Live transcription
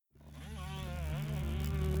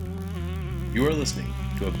You are listening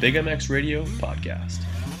to a Big MX Radio podcast,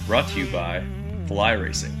 brought to you by Fly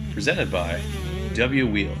Racing, presented by W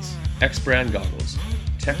Wheels, X Brand Goggles,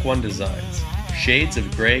 Tech One Designs, Shades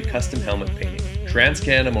of Grey Custom Helmet Painting,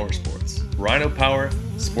 TransCanada Motorsports, Rhino Power,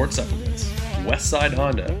 Sport Supplements, Westside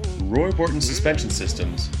Honda, Roy Borton Suspension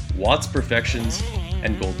Systems, Watts Perfections,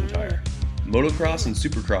 and Golden Tire. Motocross and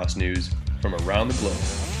Supercross news from around the globe.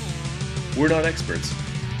 We're not experts,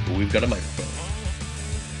 but we've got a microphone.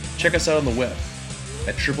 Check us out on the web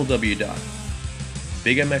at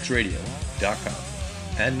www.bigmxradio.com.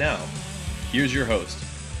 And now, here's your host,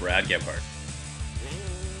 Brad Gebhardt.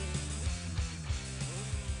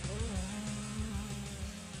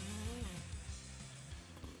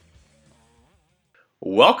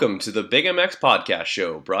 Welcome to the Big MX Podcast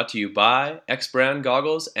Show, brought to you by X Brand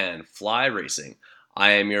Goggles and Fly Racing.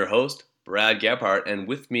 I am your host, Brad Gebhardt, and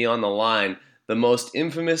with me on the line, the most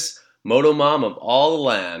infamous moto mom of all the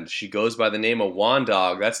land. She goes by the name of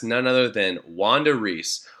Wandog. That's none other than Wanda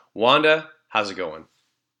Reese. Wanda, how's it going?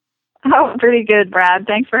 Oh, pretty good, Brad.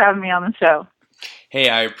 Thanks for having me on the show. Hey,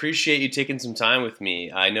 I appreciate you taking some time with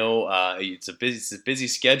me. I know it's a busy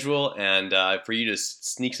schedule, and for you to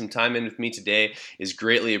sneak some time in with me today is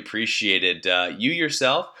greatly appreciated. You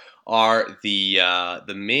yourself are the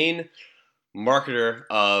main marketer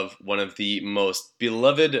of one of the most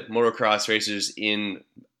beloved motocross racers in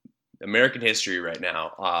American history right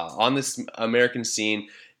now. On this American scene,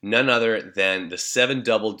 none other than the 7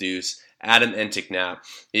 Double Deuce, Adam Enticknap,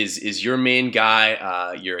 is your main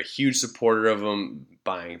guy. You're a huge supporter of him,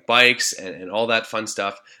 buying bikes and all that fun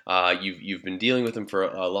stuff. You've been dealing with him for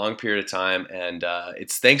a long period of time, and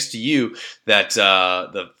it's thanks to you that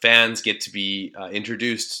the fans get to be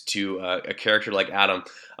introduced to a character like Adam.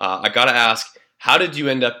 I gotta ask, how did you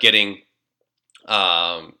end up getting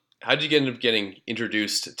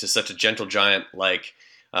introduced to such a gentle giant like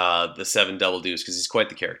the 7 Double Deuce? Because he's quite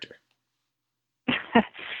the character.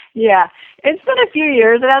 Yeah, it's been a few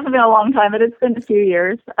years. It hasn't been a long time, but it's been a few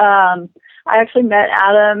years. I actually met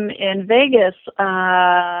Adam in Vegas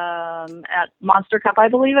at Monster Cup, I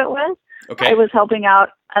believe it was. Okay. I was helping out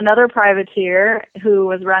another privateer who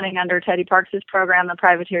was running under Teddy Parks' program, The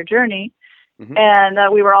Privateer Journey. Mm-hmm. And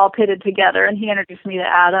we were all pitted together, and he introduced me to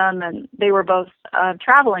Adam, and they were both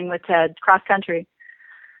traveling with Ted cross country.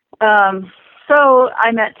 So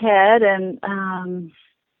I met Ted and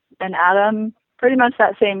Adam pretty much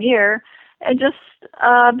that same year, and just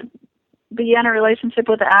began a relationship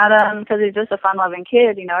with Adam because he's just a fun-loving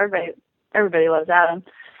kid. You know, everybody loves Adam.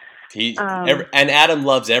 And Adam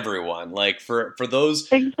loves everyone. Like for those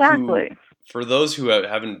exactly. For those who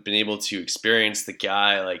haven't been able to experience the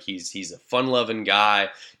guy, like he's a fun-loving guy,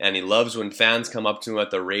 and he loves when fans come up to him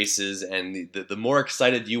at the races, and the more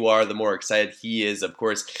excited you are, the more excited he is. Of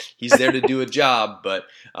course, he's there to do a job, but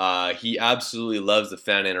he absolutely loves the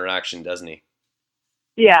fan interaction, doesn't he?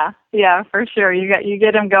 Yeah, for sure. You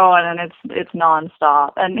get him going, and it's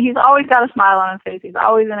nonstop. And he's always got a smile on his face. He's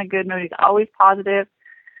always in a good mood. He's always positive.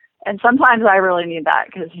 And sometimes I really need that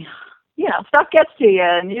because, you know, stuff gets to you,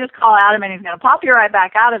 and you just call Adam, and he's going to pop you right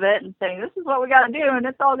back out of it and say, this is what we got to do, and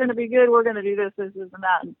it's all going to be good. We're going to do this, and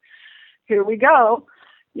that, and here we go.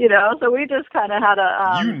 You know, so we just kind of had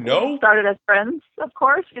started as friends, of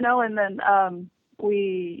course, you know, and then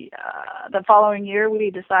the following year,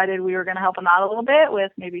 we decided we were going to help him out a little bit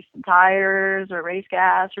with maybe some tires or race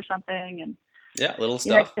gas or something. And yeah, little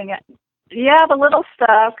stuff. The little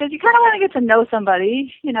stuff, because you kind of want to get to know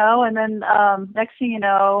somebody, you know, and then next thing you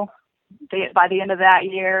know, by the end of that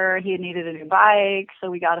year, he needed a new bike,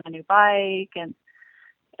 so we got him a new bike, and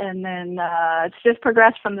then it's just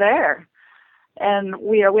progressed from there. And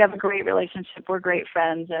we have a great relationship. We're great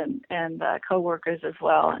friends and co-workers as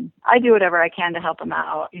well. And I do whatever I can to help him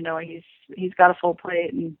out. You know, he's got a full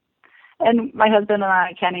plate, and my husband and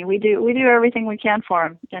I, Kenny, we do everything we can for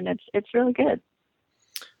him, and it's really good.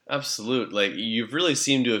 Absolutely. Like, you've really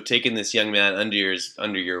seemed to have taken this young man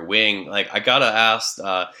under your wing. Like, I gotta ask,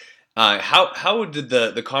 how did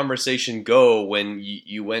the conversation go when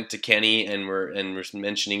you went to Kenny and were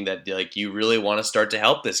mentioning that, like, you really want to start to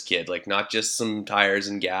help this kid, like not just some tires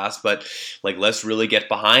and gas, but like let's really get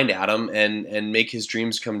behind Adam and make his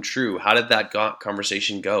dreams come true? How did that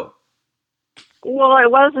conversation go? Well, it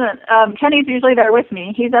wasn't. Kenny's usually there with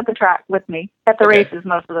me. He's at the track with me at the races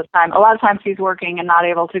most of the time. A lot of times he's working and not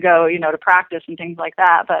able to go, you know, to practice and things like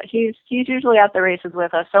that. But he's usually at the races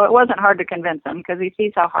with us, so it wasn't hard to convince him because he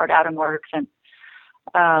sees how hard Adam works, and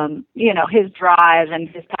you know, his drive and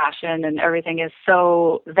his passion and everything is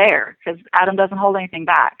so there because Adam doesn't hold anything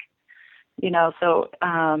back. You know, so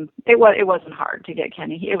it wasn't hard to get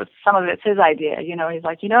Kenny. It was some of it's his idea. You know, he's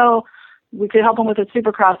like, you know, we could help him with his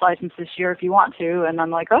Supercross license this year if you want to. And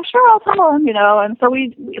I'm like, oh, sure, I'll tell him, you know. And so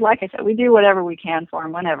we, like I said, we do whatever we can for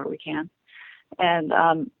him whenever we can. And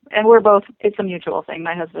we're both, it's a mutual thing.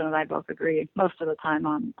 My husband and I both agree most of the time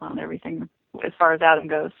on everything as far as Adam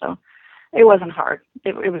goes. So it wasn't hard.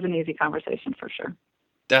 It was an easy conversation for sure.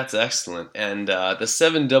 That's excellent. And the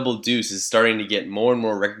 7 Double Deuce is starting to get more and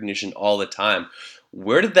more recognition all the time.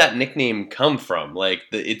 Where did that nickname come from? Like,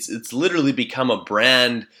 it's literally become a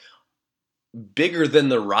brand bigger than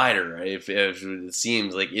the rider, right? If it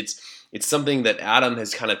seems like it's something that Adam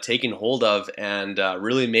has kind of taken hold of and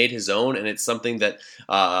really made his own, and it's something that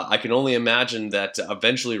I can only imagine that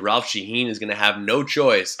eventually Ralph Sheheen is going to have no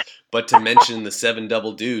choice but to mention the 7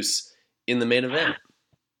 Double Deuce in the main event.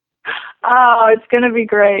 Oh, it's going to be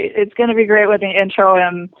great. It's going to be great when they intro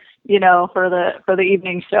him, you know, for the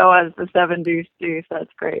evening show as the 7 Deuce Deuce.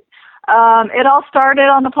 That's great. It all started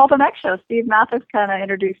on the Pulp MX show. Steve Mathis kind of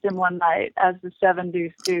introduced him one night as the 7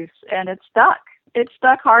 Deuce Deuce, and it stuck. It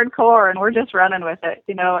stuck hardcore, and we're just running with it.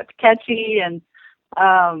 You know, it's catchy, and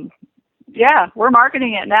yeah, we're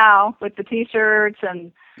marketing it now with the T-shirts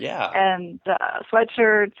and sweatshirts,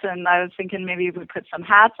 and I was thinking maybe we put some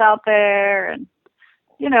hats out there, and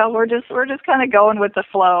you know, we're just kind of going with the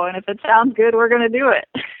flow, and if it sounds good, we're going to do it.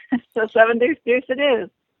 So 7 Deuce Deuce it is.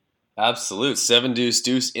 Absolute 7 Deuce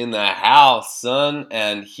Deuce in the house, son,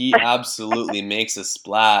 and he absolutely makes a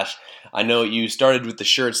splash. I know you started with the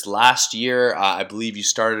shirts last year. I believe you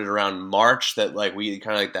started around March. That like we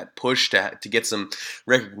kind of like that push to get some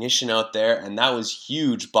recognition out there, and that was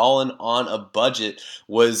huge. Ballin' on a Budget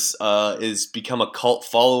is become a cult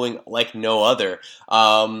following like no other.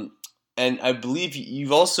 And I believe you've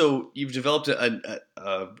developed a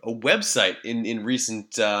website in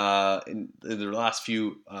recent in the last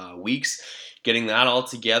few weeks, getting that all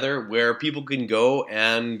together where people can go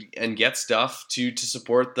and get stuff to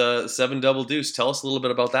support the 7 Double Deuce. Tell us a little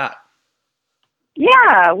bit about that.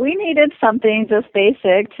 Yeah, we needed something just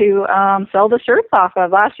basic to sell the shirts off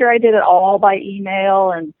of. Last year I did it all by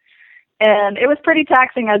email, and it was pretty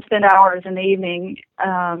taxing. I'd spend hours in the evening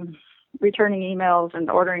returning emails and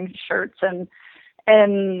ordering shirts, and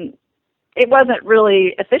it wasn't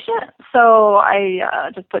really efficient. So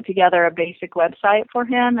I just put together a basic website for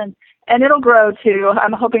him, and it'll grow too.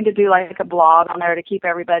 I'm hoping to do like a blog on there to keep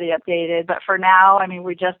everybody updated. But for now, I mean,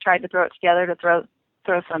 we just tried to throw it together to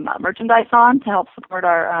throw some merchandise on to help support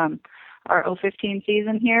our 015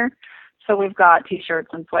 season here. So we've got T-shirts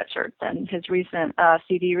and sweatshirts, and his recent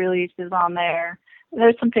CD release is on there.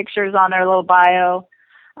 There's some pictures on there, a little bio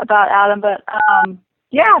about Adam, but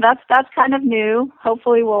yeah, that's kind of new.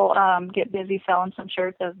 Hopefully we'll get busy selling some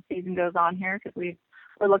shirts as the season goes on here, because we're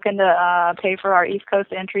looking to pay for our East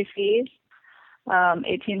Coast entry fees.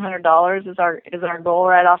 $1,800 is our goal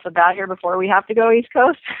right off the bat here before we have to go East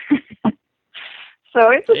Coast. So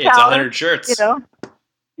it's a challenge. It's 100 shirts. You know?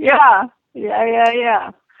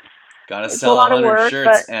 Yeah. Gotta sell 100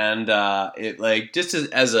 shirts, and it like just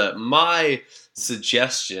as my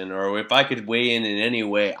suggestion, or if I could weigh in any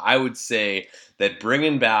way, I would say that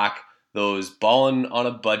bringing back those Ballin' on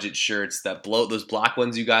a Budget shirts, those black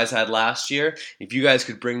ones you guys had last year, if you guys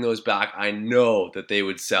could bring those back, I know that they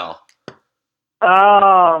would sell.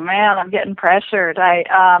 Oh man, I'm getting pressured.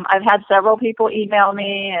 I've had several people email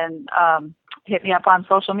me and hit me up on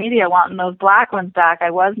social media wanting those black ones back.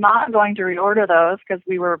 I was not going to reorder those because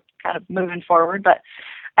we were kind of moving forward, but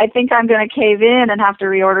I think I'm going to cave in and have to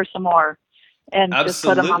reorder some more and just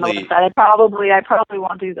put them on the website. I probably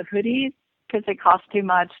won't do the hoodies because they cost too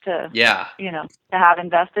much to have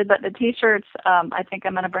invested. But the T-shirts, I think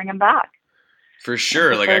I'm going to bring them back. For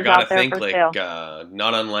sure. Like I got to think like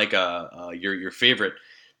not unlike your favorite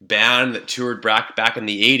band that toured back in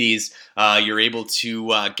the 80s, you're able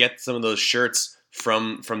to get some of those shirts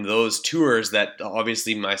from those tours that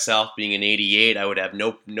obviously myself being in 88, I would have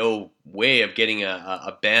no way of getting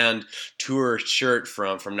a band tour shirt from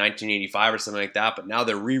 1985 or something like that. But now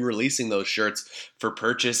they're re-releasing those shirts for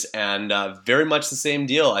purchase, and very much the same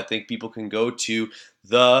deal. I think people can go to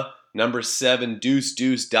the number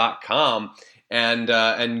 7deucedeuce.com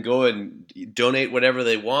and go and donate whatever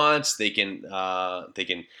they want. They can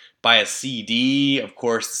buy a CD. Of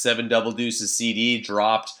course, the 7 Double Deuces CD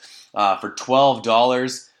dropped for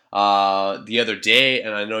 $12 the other day,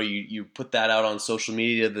 and I know you put that out on social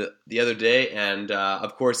media the other day. And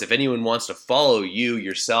of course, if anyone wants to follow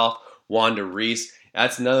yourself, Wanda Reese,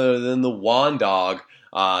 that's none other than the Wandawg,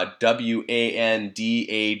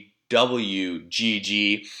 WANDAWGG,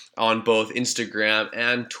 on both Instagram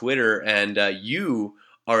and Twitter, and you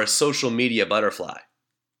are a social media butterfly.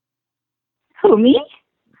 Who, me?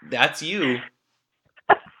 That's you.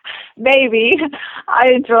 maybe. I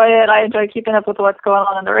enjoy it. I enjoy keeping up with what's going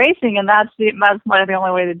on in the racing, and that's the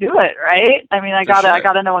only way to do it, right? I mean, I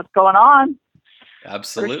gotta know what's going on.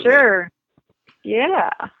 Absolutely. For sure. Yeah.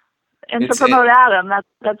 And to promote Adam,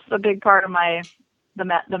 that's a big part of the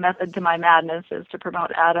method to my madness, is to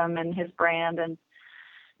promote Adam and his brand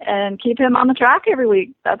and keep him on the track every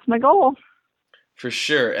week. That's my goal. For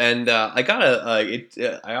sure, and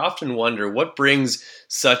I often wonder what brings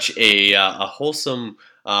such a wholesome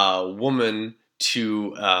woman to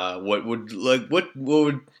what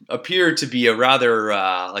would appear to be a rather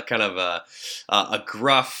like kind of a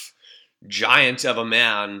gruff giant of a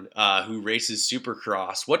man who races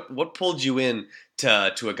Supercross. What pulled you in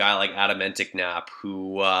to a guy like Adam Enticknap,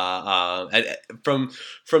 who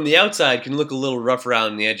from the outside can look a little rough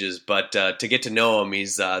around the edges, but to get to know him,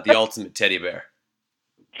 he's the ultimate teddy bear.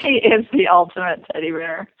 He is the ultimate teddy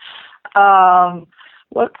bear.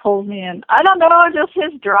 What pulls me in? I don't know, just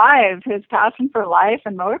his drive, his passion for life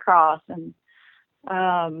and motocross. And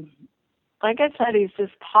like I said, he's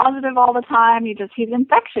just positive all the time. He's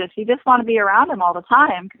infectious. You just want to be around him all the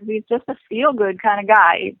time because he's just a feel-good kind of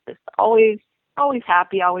guy. He's just always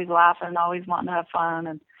happy, always laughing, always wanting to have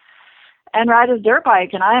fun and ride his dirt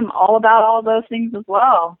bike. And I'm all about all those things as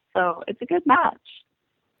well. So it's a good match.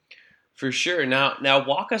 For sure. Now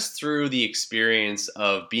walk us through the experience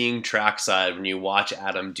of being trackside when you watch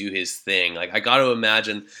Adam do his thing. Like, I got to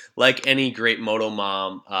imagine, like any great moto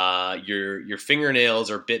mom, your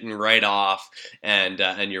fingernails are bitten right off, and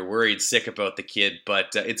you're worried sick about the kid.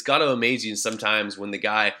 But it's got to amaze you sometimes when the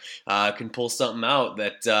guy can pull something out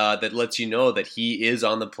that lets you know that he is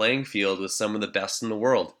on the playing field with some of the best in the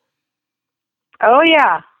world. Oh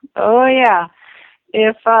yeah.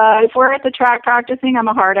 If we're at the track practicing, I'm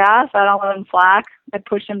a hard ass. I don't let him slack. I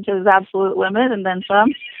push him to his absolute let and then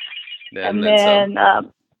some. And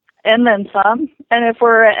then some. And if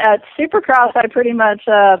we're at Supercross, I pretty much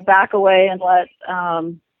back away and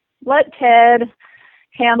let Ted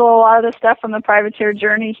handle a lot of the stuff from the privateer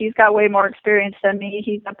journey. He's got way more experience than me.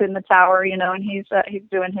 He's up in the tower, and he's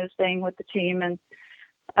doing his thing with the team. And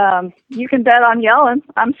you can bet I'm yelling.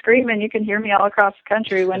 I'm screaming. You can hear me all across the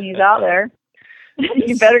country when he's out there.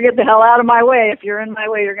 You better get the hell out of my way. If you're in my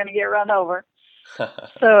way, you're going to get run over.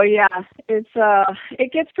 So yeah,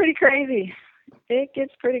 it gets pretty crazy.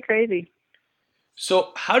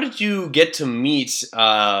 So how did you get to meet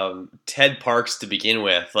Ted Parks to begin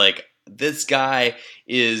with? Like, this guy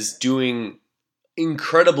is doing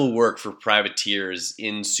incredible work for privateers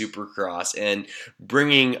in Supercross and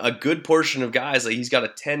bringing a good portion of guys. Like, he's got a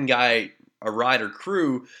 10-guy rider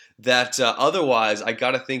crew that otherwise I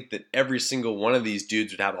got to think that every single one of these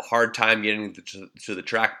dudes would have a hard time getting to the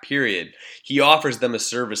track, period. He offers them a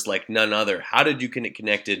service like none other. How did you get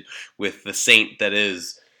connected with the saint that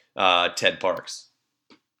is Ted Parks?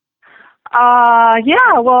 I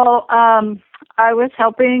was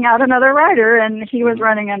helping out another rider, and he was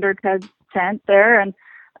running under Ted's tent there, and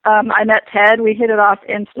I met Ted. We hit it off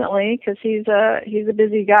instantly because he's a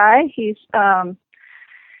busy guy. He's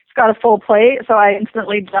got a full plate, so I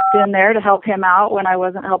instantly jumped in there to help him out when I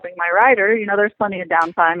wasn't helping my rider. There's plenty of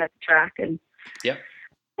downtime at the track, and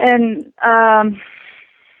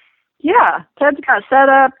Ted's got set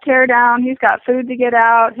up, tear down. He's got food to get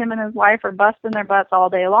out. Him and his wife are busting their butts all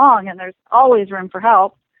day long, and there's always room for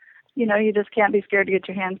help. You just can't be scared to get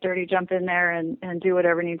your hands dirty, jump in there and do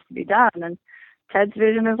whatever needs to be done. And Ted's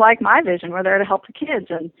vision is like my vision. We're there to help the kids,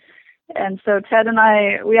 and so Ted and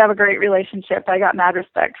I, we have a great relationship. I got mad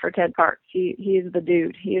respect for Ted Parks. He's the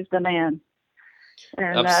dude. He is the man.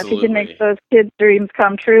 And if he can make those kids' dreams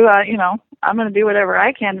come true, I'm going to do whatever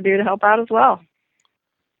I can to do to help out as well.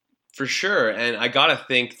 For sure, and I gotta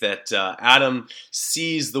think that Adam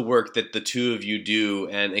sees the work that the two of you do,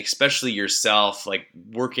 and especially yourself, like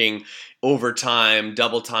working overtime,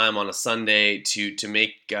 double time on a Sunday to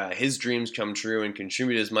make his dreams come true and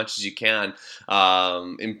contribute as much as you can,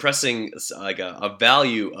 impressing like a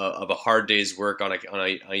value of a hard day's work on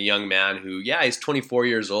a young man who, he's 24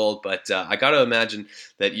 years old, but I gotta imagine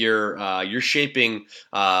that you're shaping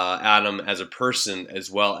Adam as a person as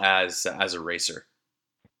well as a racer.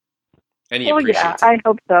 And he appreciates it. I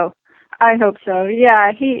hope so.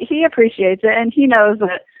 Yeah, he appreciates it, and he knows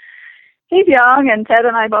that he's young, and Ted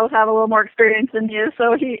and I both have a little more experience than he is,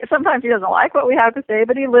 so sometimes he doesn't like what we have to say,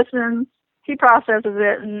 but he listens, he processes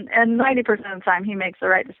it, and 90% of the time he makes the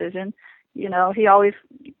right decision. He always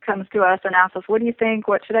comes to us and asks us, what do you think?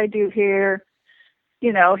 What should I do here?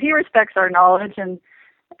 He respects our knowledge, and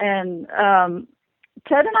Ted and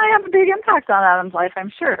I have a big impact on Adam's life,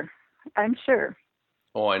 I'm sure.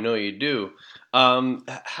 Oh, I know you do.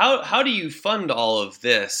 How do you fund all of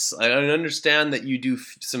this? I understand that you do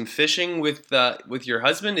some fishing with your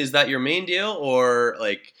husband. Is that your main deal, or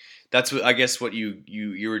like that's what I guess what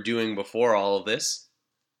you were doing before all of this?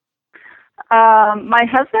 My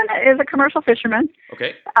husband is a commercial fisherman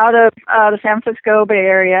Okay. out of the San Francisco Bay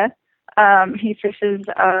Area. He fishes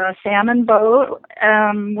a salmon boat.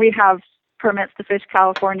 We have permits to fish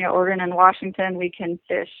California, Oregon, and Washington. We can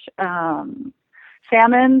fish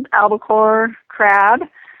salmon, albacore, crab,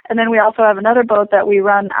 and then we also have another boat that we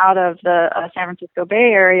run out of the San Francisco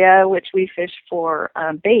Bay Area, which we fish for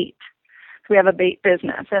bait. So we have a bait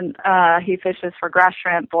business, and he fishes for grass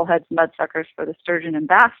shrimp, bullheads, mudsuckers for the sturgeon and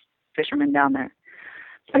bass fishermen down there.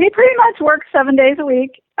 So he pretty much works 7 days a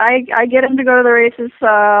week. I get him to go to the races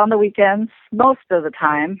on the weekends most of the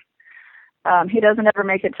time. He doesn't ever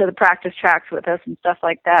make it to the practice tracks with us and stuff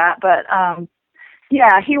like that, but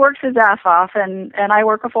yeah, he works his ass off, and I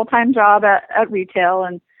work a full-time job at retail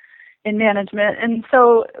and in management. And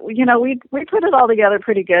so, you know, we put it all together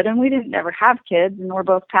pretty good, and we didn't never have kids, and we're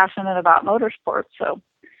both passionate about motorsports. So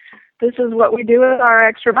this is what we do with our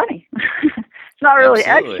extra money. It's not really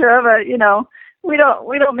Absolutely. extra, but, you know, we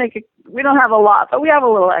don't have a lot, but we have a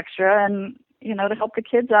little extra, and, you know, to help the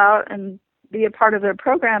kids out and be a part of their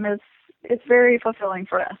program it's very fulfilling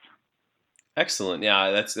for us. Excellent.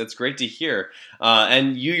 Yeah, that's great to hear.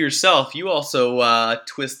 And you yourself, you also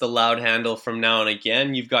twist the loud handle from now and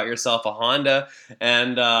again. You've got yourself a Honda,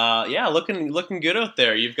 and yeah, looking good out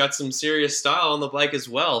there. You've got some serious style on the bike as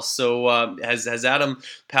well. So has Adam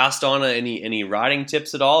passed on any riding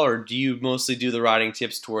tips at all, or do you mostly do the riding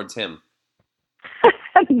tips towards him?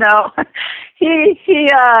 No, he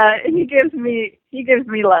gives me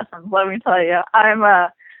lessons. Let me tell you, I'm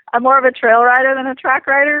more of a trail rider than a track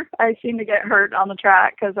rider. I seem to get hurt on the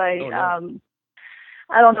track because I don't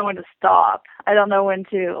know when to stop. I don't know when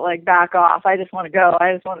to like back off. I just want to go.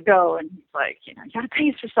 And he's like, you know, you got to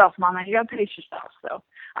pace yourself, Mama. You got to pace yourself. So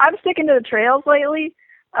I'm sticking to the trails lately.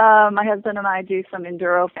 My husband and I do some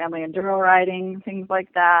family enduro riding, things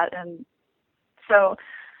like that. And so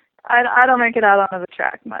I don't make it out onto the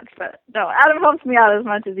track much, but no, Adam helps me out as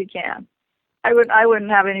much as he can. I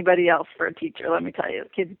wouldn't have anybody else for a teacher, let me tell you. The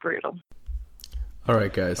kid's brutal. All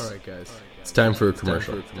right, guys. It's time for a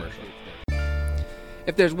commercial.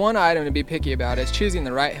 If there's one item to be picky about, it's choosing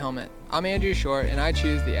the right helmet. I'm Andrew Short, and I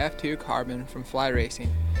choose the F2 Carbon from Fly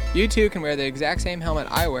Racing. You too can wear the exact same helmet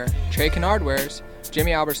I wear, Trey Kennard wears,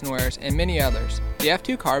 Jimmy Albertson wears, and many others. The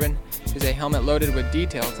F2 Carbon is a helmet loaded with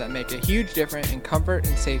details that make a huge difference in comfort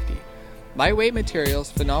and safety. Lightweight materials,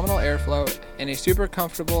 phenomenal airflow, and a super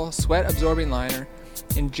comfortable sweat-absorbing liner,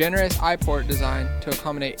 and generous eye port design to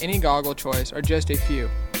accommodate any goggle choice are just a few.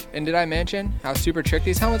 And did I mention how super trick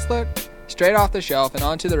these helmets look? Straight off the shelf and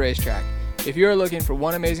onto the racetrack. If you are looking for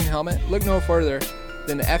one amazing helmet, look no further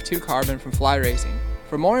than the F2 Carbon from Fly Racing.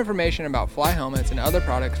 For more information about Fly helmets and other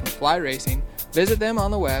products from Fly Racing, visit them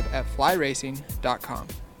on the web at flyracing.com.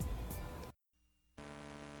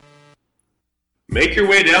 Make your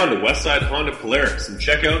way down to Westside Honda Polaris and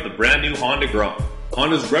check out the brand new Honda Grom.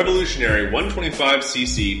 Honda's revolutionary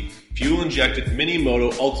 125cc fuel-injected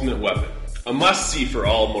mini-moto ultimate weapon. A must-see for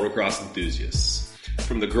all motocross enthusiasts.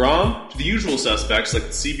 From the Grom to the usual suspects like the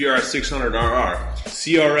CBR 600RR,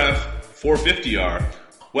 CRF 450R,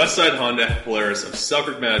 Westside Honda Polaris of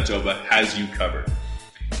Selkirk, Manitoba has you covered.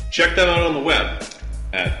 Check them out on the web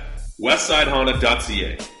at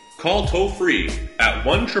westsidehonda.ca. Call toll-free at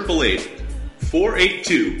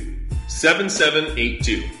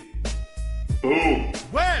 1-888-482-7782. Boom!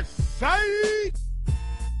 West Side!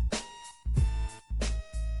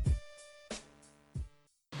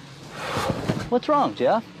 What's wrong,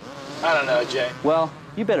 Jeff? I don't know, Jay. Well,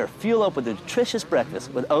 you better fuel up with a nutritious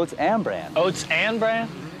breakfast with oats and bran. Oats and bran?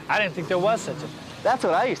 I didn't think there was such a thing. That's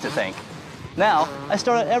what I used to think. Now, I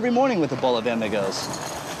start out every morning with a bowl of Amigos.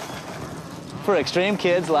 For extreme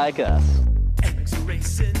kids like us. Eric's a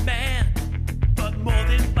racing man, but more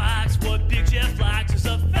than bikes, what Big Jeff likes is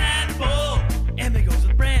a fat bull. Amigos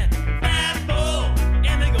with brand, fat bull.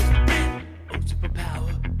 Amigos with brand, oats for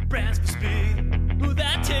power, brands for speed. Ooh,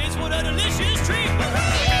 that tastes what a delicious treat.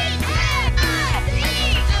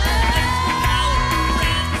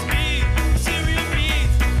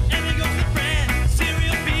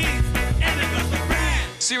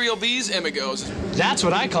 Cereal B's Amigos. That's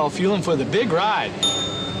what I call fueling for the big ride.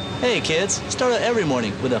 Hey, kids, start out every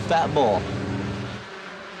morning with a fat bowl.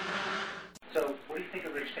 So, what do you think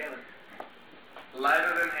of Rich Taylor?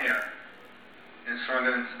 Lighter than air and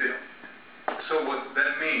stronger than steel. So what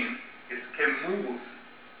that means is can move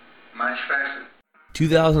much faster.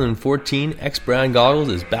 2014 X Brand Goggles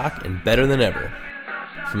is back and better than ever.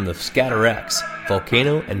 From the Scatter X,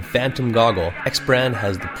 Volcano, and Phantom Goggle, X-Brand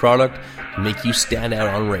has the product to make you stand out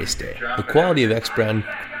on race day. The quality of X-Brand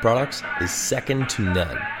products is second to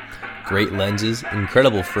none. Great lenses,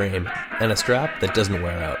 incredible frame, and a strap that doesn't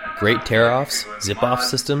wear out. Great tear-offs, zip-off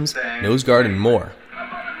systems, nose guard, and more.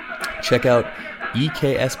 Check out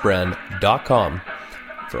eksbrand.com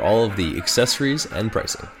for all of the accessories and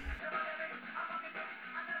pricing.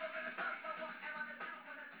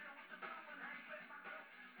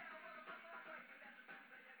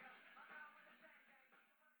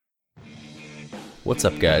 What's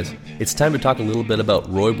up, guys? It's time to talk a little bit about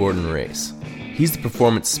Roy Borden Race. He's the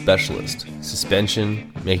performance specialist.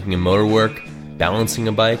 Suspension, making a motor work, balancing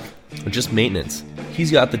a bike, or just maintenance.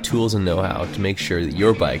 He's got the tools and know-how to make sure that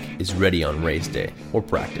your bike is ready on race day or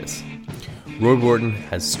practice. Roy Borden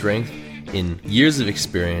has strength in years of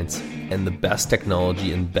experience and the best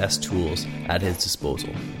technology and best tools at his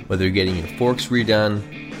disposal. Whether you're getting your forks redone,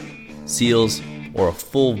 seals, or a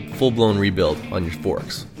full-blown rebuild on your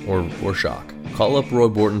forks or shock. Call up Roy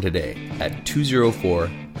Borden today at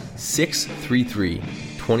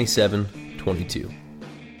 204-633-2722.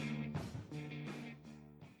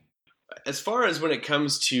 As far as when it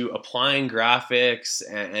comes to applying graphics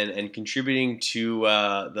and contributing to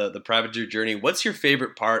the privateer journey, what's your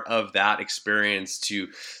favorite part of that experience to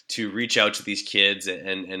reach out to these kids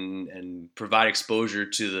and provide exposure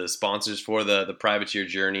to the sponsors for the privateer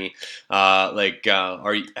journey?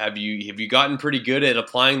 Have you gotten pretty good at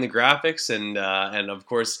applying the graphics and of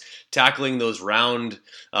course tackling those round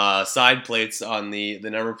side plates on the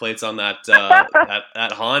number plates on that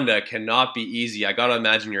that Honda cannot be easy. I gotta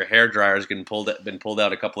imagine your hair dryer has been pulled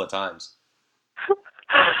out a couple of times.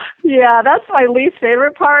 Yeah, that's my least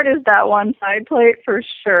favorite part is that one side plate for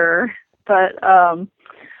sure. But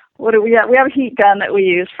what do we have? We have a heat gun that we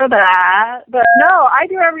use for that. But no, I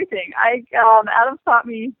do everything. Adam's taught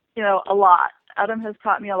me, a lot. Adam has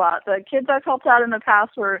taught me a lot. The kids I've helped out in the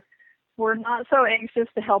past were not so anxious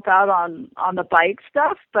to help out on the bike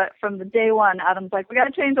stuff, but from the day one, Adam's like, we got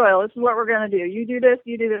to change oil. This is what we're going to do. You do this,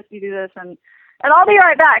 you do this, you do this, and I'll be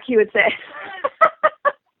right back, he would say.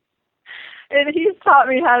 And he's taught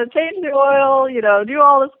me how to change the oil, do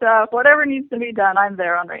all the stuff. Whatever needs to be done, I'm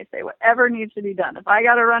there on race day. Whatever needs to be done. If I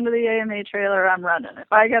got to run to the AMA trailer, I'm running.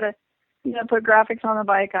 If I got to, put graphics on the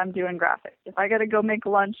bike, I'm doing graphics. If I got to go make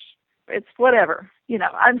lunch, it's whatever.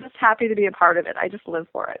 I'm just happy to be a part of it. I just live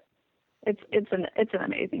for it. It's an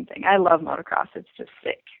amazing thing. I love motocross. It's just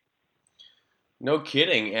sick. No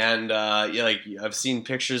kidding. And I've seen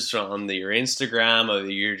pictures on your Instagram of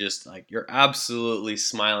you're absolutely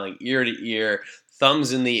smiling ear to ear,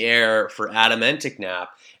 thumbs in the air for Adam Enticknap.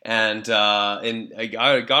 And I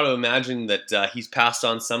got to imagine that he's passed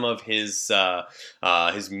on some of his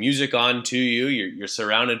music on to you. You're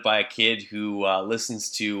surrounded by a kid who listens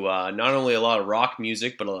to not only a lot of rock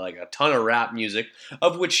music, but a ton of rap music,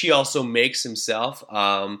 of which he also makes himself.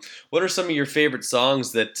 What are some of your favorite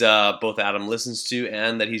songs that both Adam listens to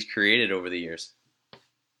and that he's created over the years?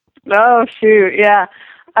 Oh shoot, yeah.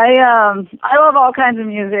 I love all kinds of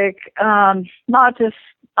music, not just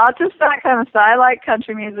that kind of stuff. I like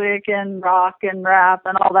country music and rock and rap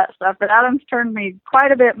and all that stuff, but Adam's turned me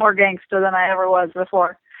quite a bit more gangsta than I ever was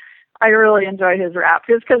before. I really enjoy his rap,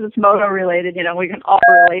 just because it's moto related, we can all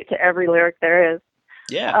relate to every lyric there is.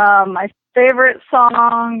 Yeah. My favorite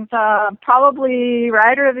songs, probably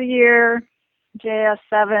Rider of the Year,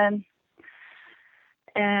 JS7,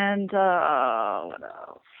 and what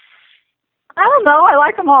else? I don't know. I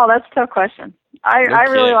like them all. That's a tough question. I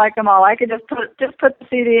really like them all. I could just put the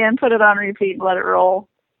CD in, put it on repeat, and let it roll.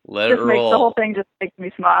 Let it roll. Makes the whole thing just makes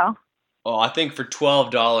me smile. Oh, I think for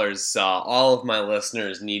 $12, all of my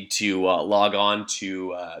listeners need to log on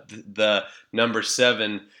to the number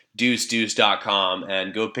 7 deuce.com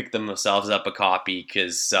and go pick themselves up a copy,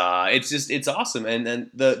 because it's awesome.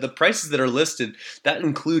 And the prices that are listed, that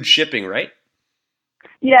includes shipping, right?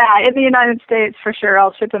 Yeah, in the United States for sure.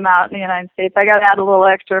 I'll ship them out in the United States. I got to add a little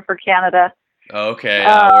extra for Canada. Okay,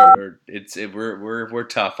 we're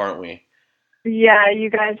tough, aren't we? Yeah,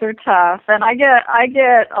 you guys are tough, and I get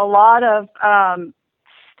a lot of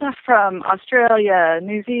stuff from Australia,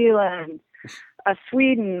 New Zealand,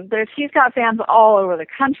 Sweden. He's got fans all over the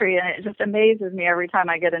country, and it just amazes me every time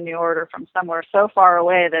I get a new order from somewhere so far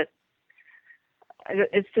away that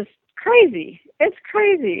it's just crazy. It's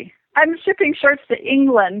crazy. I'm shipping shirts to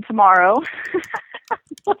England tomorrow.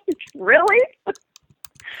 Really?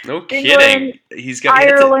 No England, kidding.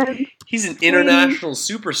 Ireland. He's an international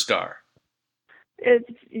superstar.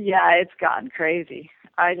 It's gotten crazy.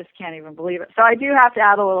 I just can't even believe it. So I do have to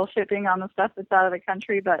add a little shipping on the stuff that's out of the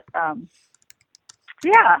country, but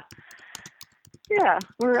yeah. Yeah,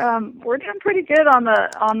 we're doing pretty good on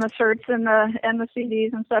the shirts and the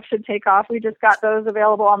CDs and stuff should take off. We just got those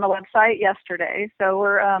available on the website yesterday, so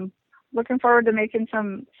we're looking forward to making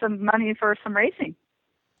some money for some racing.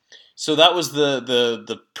 So that was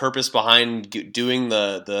the purpose behind doing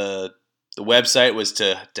the website, was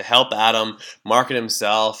to help Adam market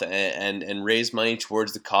himself and raise money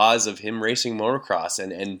towards the cause of him racing motocross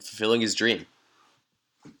and fulfilling his dream.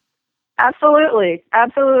 Absolutely.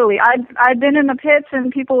 I'd been in the pits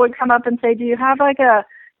and people would come up and say, "Do you have like a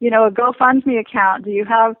GoFundMe account?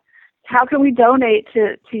 How can we donate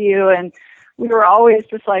to you?" And we were always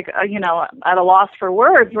just like, at a loss for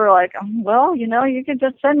words. We're like, well, you could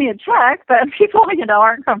just send me a check, but people,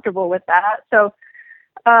 aren't comfortable with that. So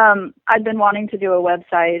I'd been wanting to do a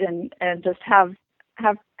website and just have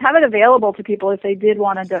it available to people if they did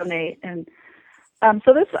want to donate. And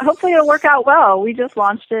so this, hopefully it'll work out well. We just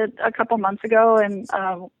launched it a couple months ago, and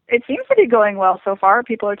it seems to be going well so far.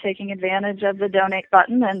 People are taking advantage of the donate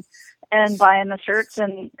button and buying the shirts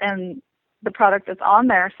and the product that's on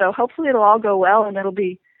there. So hopefully it'll all go well, and it'll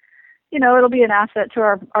be an asset to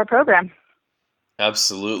our program.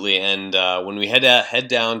 Absolutely, and when we head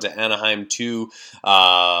down to Anaheim too,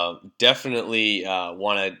 definitely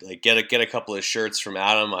want to get a couple of shirts from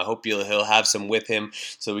Adam. I hope he'll have some with him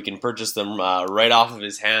so we can purchase them right off of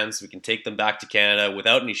his hands. So we can take them back to Canada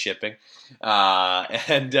without any shipping,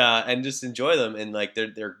 and just enjoy them. And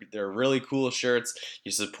they're really cool shirts.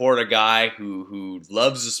 You support a guy who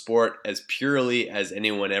loves the sport as purely as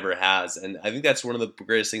anyone ever has, and I think that's one of the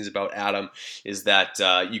greatest things about Adam is that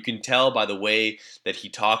you can tell by the way that he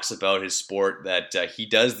talks about his sport that he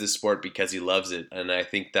does this sport because he loves it, and I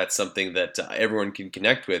think that's something that everyone can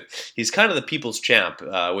connect with. He's kind of the people's champ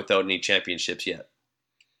without any championships yet.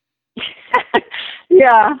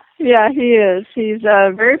 Yeah, he is. He's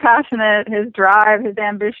very passionate. His drive, his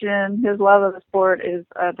ambition, his love of the sport is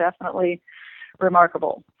definitely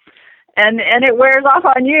remarkable. And it wears off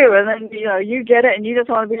on you, and then you get it, and you just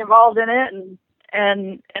want to be involved in it, and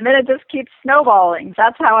then it just keeps snowballing.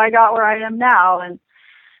 That's how I got where I am now, and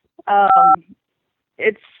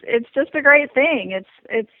it's just a great thing.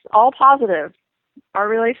 It's all positive. Our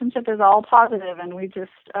relationship is all positive, and we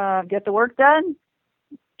just get the work done,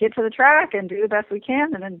 get to the track, and do the best we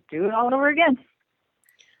can, and then do it all over again.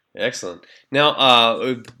 Excellent. Now,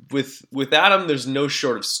 with Adam, there's no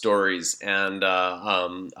short of stories, and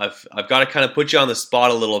I've got to kind of put you on the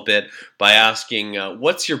spot a little bit by asking,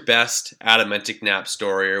 what's your best Adam Enticknap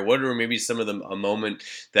story, or what are maybe some of a moment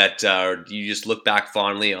that you just look back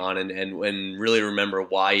fondly on and really remember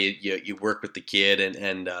why you worked with the kid,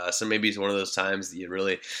 and so maybe it's one of those times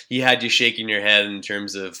that he had you shaking your head in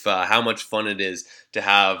terms of how much fun it is to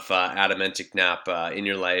have Adam Enticknap in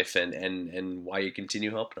your life, and why you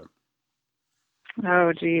continue helping him.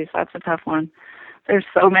 Oh, geez, that's a tough one. There's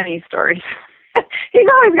so many stories. He's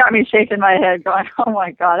always got me shaking my head going, oh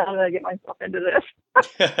my God, how did I get myself into this?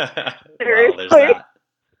 Seriously. Well,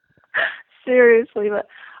 Seriously. But,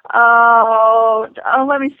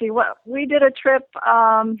 let me see. We did a trip,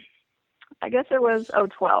 I guess it was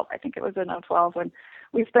 2012. I think it was in 2012 when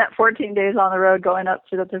we spent 14 days on the road going up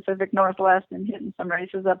to the Pacific Northwest and hitting some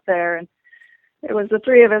races up there. And it was the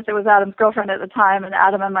three of us. It was Adam's girlfriend at the time, and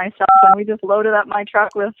Adam and myself, and we just loaded up my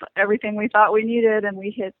truck with everything we thought we needed, and we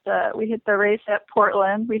hit the race at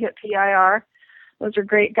Portland. We hit PIR. Those are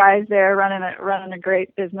great guys there, running a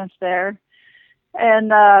great business there.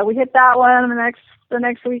 And we hit that one. And the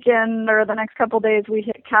next weekend, or the next couple of days, we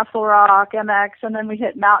hit Castle Rock MX, and then we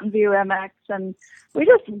hit Mountain View MX, and we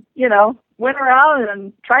just went around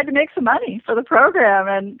and tried to make some money for the program,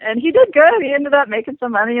 and he did good. He ended up making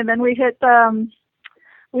some money, and then we hit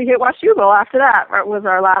Washougal after that. It was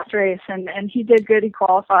our last race, and he did good. He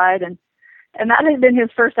qualified, and that had been his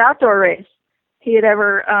first outdoor race he had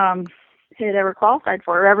ever qualified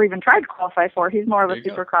for, or ever even tried to qualify for. He's more of a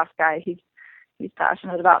Supercross guy. He's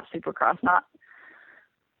passionate about Supercross.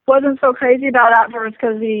 Wasn't so crazy about outdoors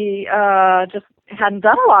because he just hadn't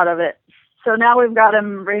done a lot of it. So now we've got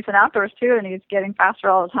him racing outdoors too, and he's getting faster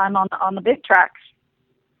all the time on the big tracks.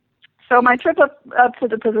 So my trip up to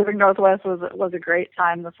the Pacific Northwest was a great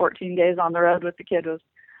time. The 14 days on the road with the kid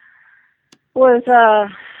was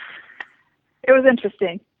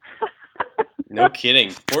interesting. No kidding.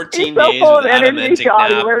 14 He's so days full with of Adam energy, God,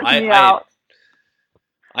 he Enticknap. wears me out.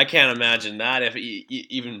 I can't imagine that. If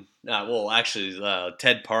even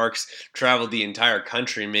Ted Parks traveled the entire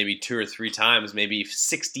country maybe 2 or 3 times, maybe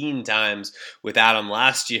 16 times with Adam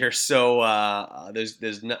last year. So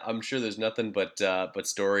I'm sure there's nothing but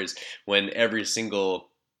stories when every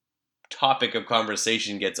single topic of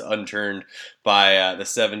conversation gets unturned by the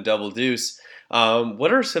 7 Double Deuce.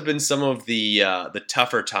 What have been some of the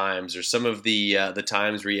tougher times, or some of the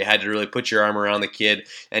times where you had to really put your arm around the kid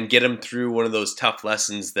and get him through one of those tough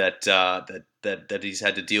lessons that he's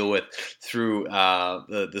had to deal with through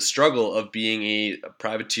the struggle of being a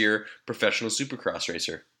privateer professional supercross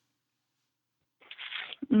racer?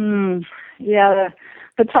 Yeah,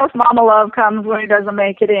 the tough mama love comes when he doesn't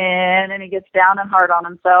make it in and he gets down and hard on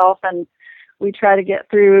himself, and we try to get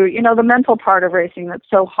through, the mental part of racing that's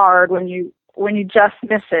so hard when you just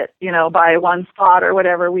miss it, by one spot or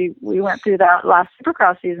whatever. We went through that last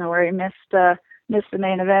Supercross season where he missed the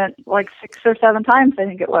main event like 6 or 7 times, I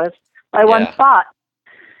think it was, by one spot.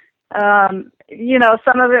 Some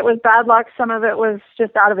of it was bad luck, some of it was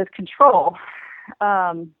just out of his control.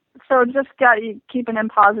 So just keeping him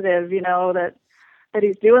positive, that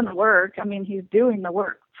he's doing the work. I mean, he's doing the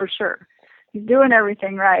work for sure. He's doing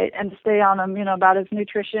everything right, and to stay on him, about his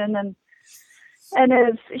nutrition and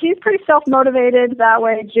he's pretty self-motivated that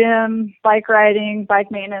way. Gym, bike riding,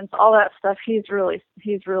 bike maintenance, all that stuff. He's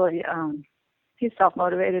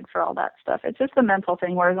self-motivated for all that stuff. It's just the mental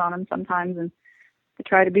thing wears on him sometimes, and I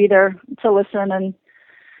try to be there to listen and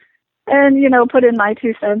put in my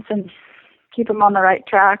 2 cents and keep him on the right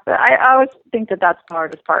track. But I always think that that's the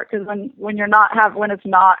hardest part, because when it's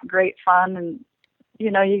not great fun and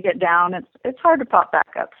you get down, it's hard to pop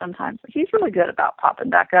back up sometimes. But he's really good about popping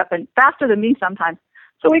back up, and faster than me sometimes.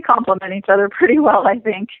 So we complement each other pretty well, I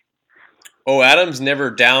think. Oh, Adam's never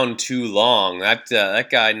down too long. That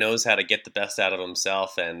guy knows how to get the best out of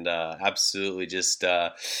himself, and absolutely just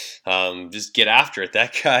get after it.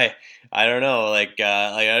 That guy, I don't know,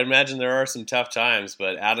 I imagine there are some tough times,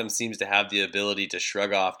 but Adam seems to have the ability to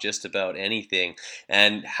shrug off just about anything.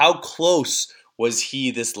 And how close was he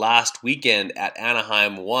this last weekend at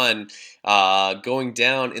Anaheim 1, going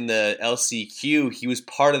down in the LCQ? He was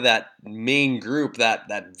part of that main group,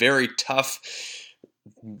 that very tough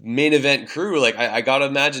main event crew. I gotta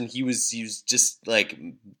imagine he was just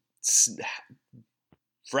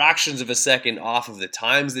fractions of a second off of the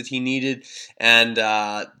times that he needed, and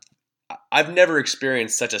I've never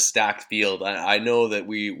experienced such a stacked field. I know that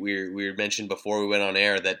we mentioned before we went on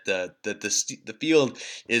air that the field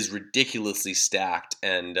is ridiculously stacked,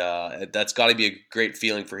 and that's got to be a great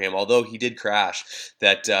feeling for him. Although he did crash,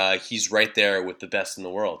 that he's right there with the best in the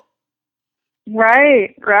world.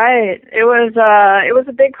 Right. It was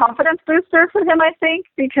a big confidence booster for him, I think,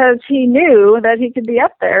 because he knew that he could be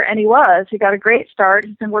up there, and he was. He got a great start.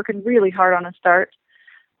 He's been working really hard on his start.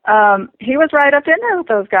 He was right up in there with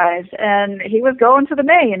those guys, and he was going to the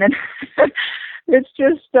main, and it's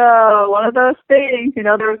just one of those things. There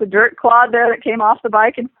was a dirt clod there that came off the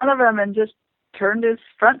bike in front of him and just turned his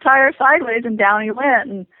front tire sideways, and down he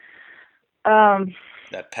went. And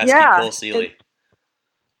that pesky Cole Seely.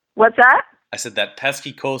 What's that? I said that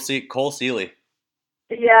pesky Cole Seely.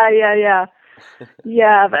 Yeah.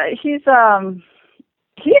 Yeah, but he's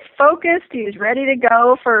focused. He's ready to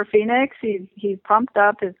go for Phoenix. He's pumped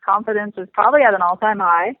up. His confidence is probably at an all-time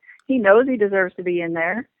high. He knows he deserves to be in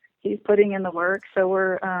there. He's putting in the work. So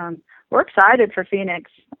we're excited for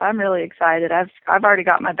Phoenix. I'm really excited. I've already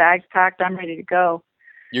got my bags packed. I'm ready to go.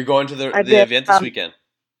 You're going to the event this weekend?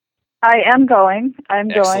 I am going.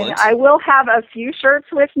 Excellent. I will have a few shirts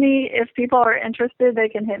with me. If people are interested, they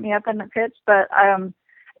can hit me up in the pits. But,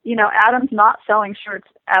 Adam's not selling shirts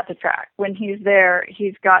at the track. When he's there,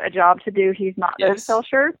 he's got a job to do. He's not there to sell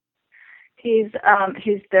shirts. He's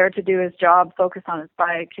there to do his job, focus on his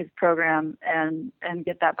bike, his program, and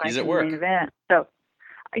get that bike in the main event. So,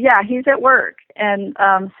 yeah, he's at work. And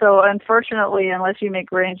so, unfortunately, unless you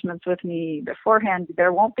make arrangements with me beforehand,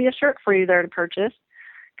 there won't be a shirt for you there to purchase.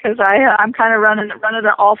 Because I'm kind of running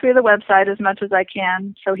it all through the website as much as I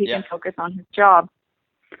can, so he can focus on his job.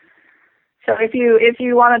 So if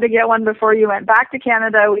you wanted to get one before you went back to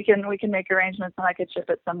Canada, we can make arrangements, and I could ship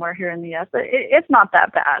it somewhere here in the U.S. But it's not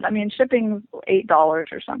that bad. I mean, shipping's $8 or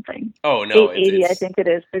something. Oh no, $8.80 I think it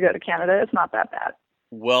is to go to Canada. It's not that bad.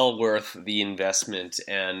 Well worth the investment,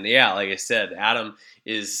 and yeah, like I said, Adam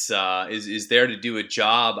is there to do a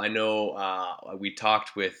job. I know we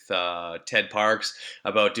talked with Ted Parks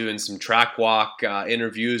about doing some track walk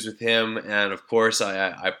interviews with him, and of course,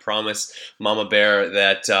 I promise Mama Bear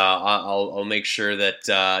that I'll make sure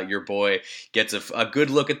that your boy gets a good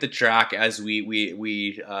look at the track as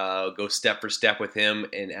we go step for step with him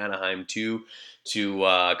in Anaheim 2.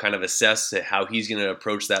 kind of assess how he's going to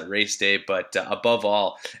approach that race day. But above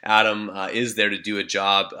all, Adam is there to do a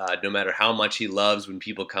job, no matter how much he loves when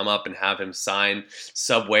people come up and have him sign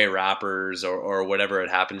Subway wrappers or whatever it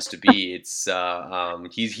happens to be. It's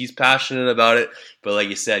he's passionate about it, but like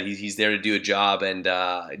you said, he's there to do a job. And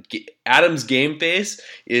Adam's game face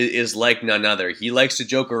is like none other. He likes to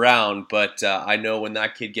joke around, but I know when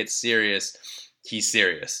that kid gets serious, he's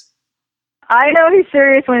serious. I know he's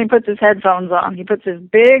serious when he puts his headphones on. He puts his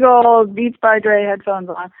big old Beats by Dre headphones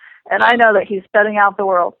on, and I know that he's shutting out the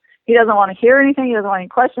world. He doesn't want to hear anything. He doesn't want any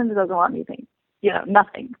questions. He doesn't want anything.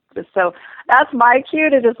 Nothing. So that's my cue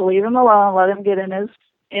to just leave him alone, let him get in his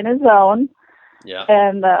zone. Yeah.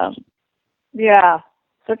 And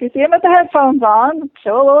so if you see him with the headphones on,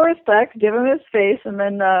 show a little respect, give him his face, and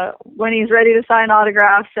then when he's ready to sign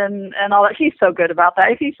autographs and all that, he's so good about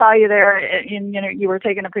that. If he saw you there and you were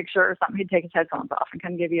taking a picture or something, he'd take his headphones off and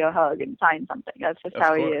come give you a hug and sign something. That's just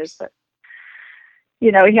how he is. But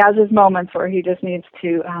he has his moments where he just needs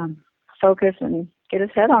to focus and get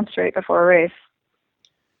his head on straight before a race.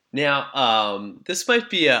 Now, this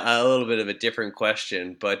might be a little bit of a different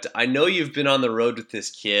question, but I know you've been on the road with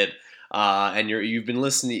this kid. And you've been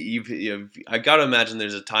listening. I got to imagine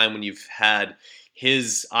there's a time when you've had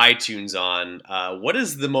his iTunes on. What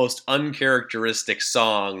is the most uncharacteristic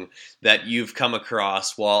song that you've come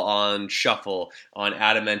across while on shuffle on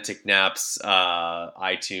Adam Enticknap's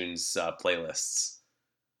iTunes playlists?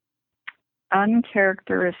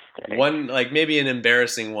 Uncharacteristic. One, like maybe an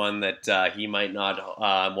embarrassing one that he might not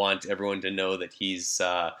want everyone to know that he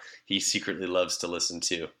secretly loves to listen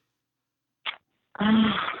to.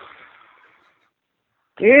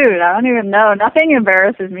 Dude, I don't even know. Nothing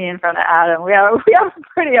embarrasses me in front of Adam. We have a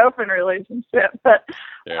pretty open relationship, but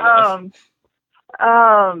I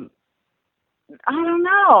don't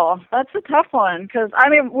know. That's a tough one because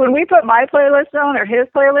when we put my playlist on or his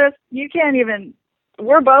playlist, you can't even.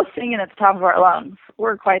 We're both singing at the top of our lungs.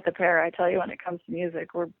 We're quite the pair, I tell you. When it comes to music,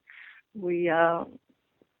 I don't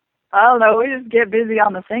know. We just get busy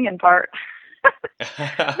on the singing part.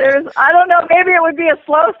 I don't know, maybe it would be a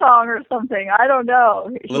slow song or something. I don't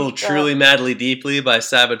know. A little Truly Madly Deeply by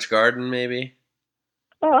Savage Garden, maybe?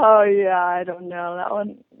 Oh, yeah, I don't know. That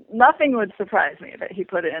one, nothing would surprise me that he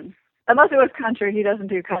put in. Unless it was country, he doesn't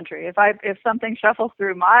do country. If something shuffles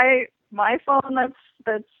through my phone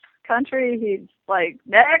that's country, he's like,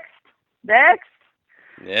 next.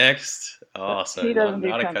 Oh, so he doesn't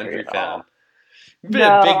not do a country fan.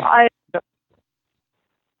 No,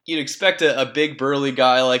 you'd expect a big burly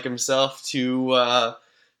guy like himself to like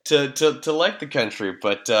the country,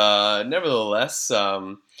 but nevertheless,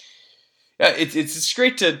 it's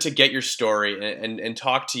great to get your story and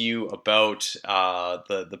talk to you about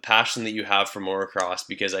the passion that you have for motocross,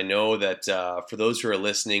 because I know that for those who are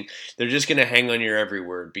listening, they're just going to hang on your every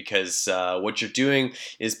word, because what you're doing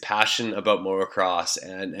is passion about motocross,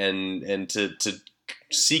 and to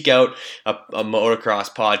seek out a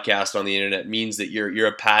motocross podcast on the internet means that you're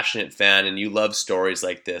a passionate fan and you love stories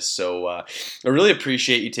like this. So I really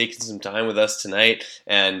appreciate you taking some time with us tonight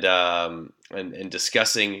and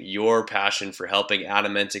discussing your passion for helping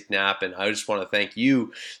Adam Enticknap. And I just want to thank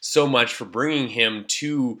you so much for bringing him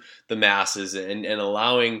to the masses and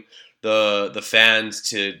allowing the fans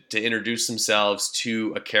to introduce themselves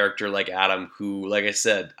to a character like Adam, who, like I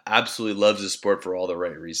said, absolutely loves the sport for all the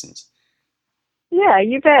right reasons. Yeah,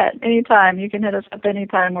 you bet. Anytime. You can hit us up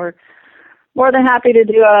anytime. We're more than happy to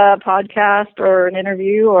do a podcast or an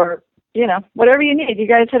interview or, whatever you need. You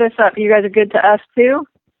guys hit us up. You guys are good to us too.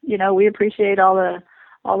 We appreciate all the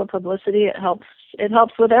publicity. It helps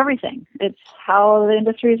with everything. It's how the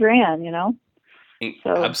industry's ran,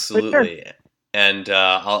 So, absolutely. Sure. And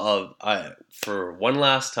I'll for one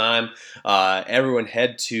last time, everyone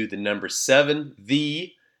head to the number 7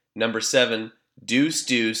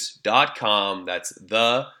 deuce.com. That's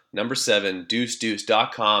the number 7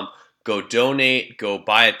 deuce.com. Go donate, go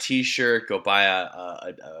buy a t-shirt, go buy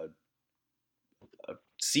a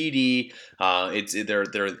CD.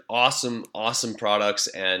 They're awesome products,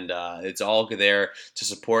 and it's all there to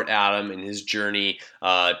support Adam in his journey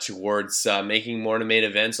towards making more main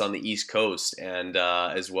events on the East Coast, and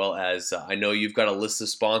as well as I know you've got a list of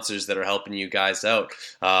sponsors that are helping you guys out.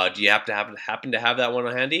 Do you happen to have that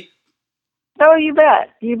one handy? Oh, you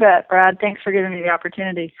bet, Brad. Thanks for giving me the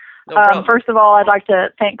opportunity. No problem. First of all, I'd like to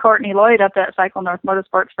thank Courtney Lloyd up at Cycle North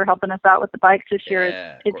Motorsports for helping us out with the bikes this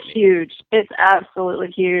year. It's huge. It's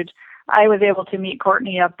absolutely huge. I was able to meet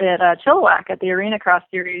Courtney up at Chilliwack at the Arena Cross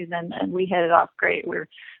Series, and we hit it off great. We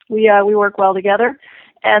work well together,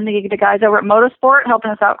 and the guys over at Motorsport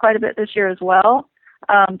helping us out quite a bit this year as well.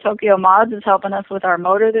 Tokyo Mods is helping us with our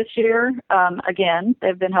motor this year. Again,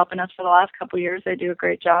 they've been helping us for the last couple of years. They do a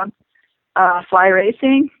great job. Fly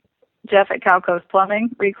Racing, Jeff at Calco's Plumbing,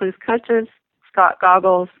 Recluse Coaches, Scott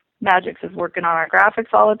Goggles, Magix is working on our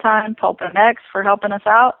graphics all the time, Pulp MX for helping us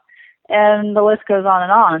out, and the list goes on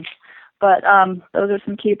and on. But those are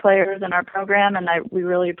some key players in our program, and we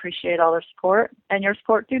really appreciate all their support, and your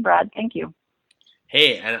support too, Brad. Thank you.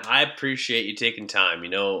 Hey, and I appreciate you taking time.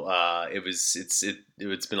 It's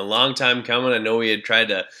been a long time coming. I know we had tried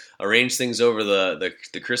to arrange things over the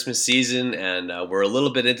Christmas season, and we're a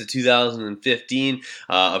little bit into 2015.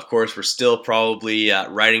 Of course, we're still probably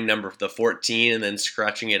writing number the 14 and then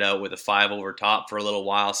scratching it out with a 5 over top for a little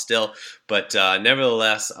while still. But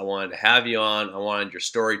nevertheless, I wanted to have you on. I wanted your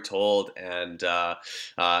story told, and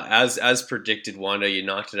as predicted, Wanda, you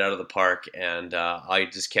knocked it out of the park, and I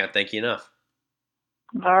just can't thank you enough.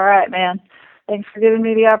 All right, man. Thanks for giving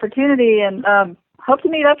me the opportunity, and hope to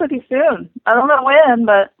meet up with you soon. I don't know when,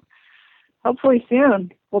 but hopefully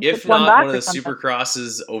soon. We'll if not, one of the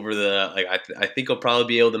Supercrosses over I think I'll probably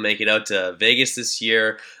be able to make it out to Vegas this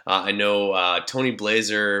year. I know Tony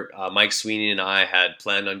Blazer, Mike Sweeney, and I had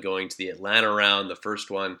planned on going to the Atlanta round, the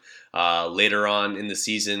first one, later on in the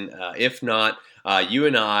season. If not, you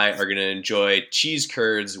and I are going to enjoy cheese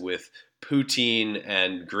curds with poutine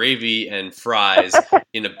and gravy and fries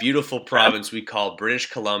in a beautiful province we call British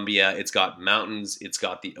Columbia. It's got mountains, it's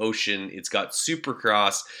got the ocean, it's got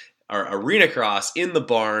Supercross or Arena Cross in the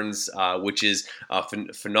barns, which is a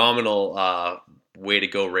phenomenal way to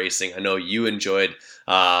go racing. I know you enjoyed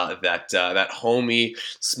that homey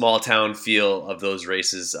small town feel of those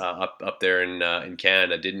races up there in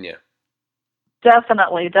Canada, didn't you?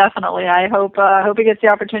 Definitely. I hope he gets the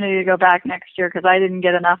opportunity to go back next year because I didn't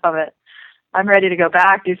get enough of it. I'm ready to go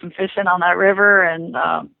back, do some fishing on that river, and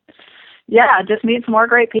just meet some more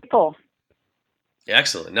great people.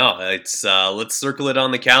 Excellent. No, it's let's circle it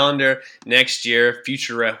on the calendar next year,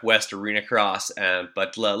 Future West Arena Cross,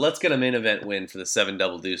 but let's get a main event win for the 7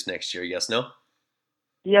 Double Deuce next year. Yes, no?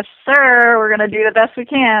 Yes, sir. We're going to do the best we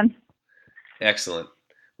can. Excellent.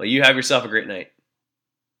 Well, you have yourself a great night.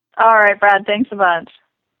 All right, Brad. Thanks a bunch.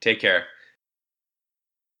 Take care.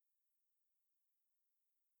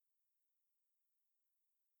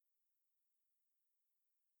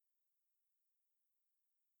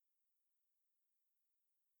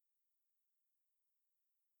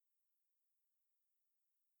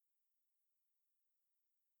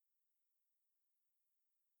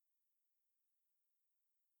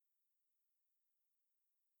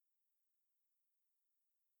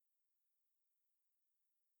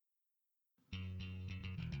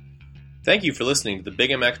 Thank you for listening to the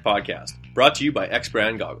Big MX Podcast, brought to you by X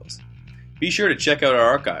Brand Goggles. Be sure to check out our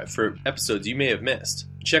archive for episodes you may have missed.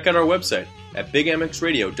 Check out our website at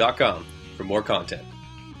bigmxradio.com for more content.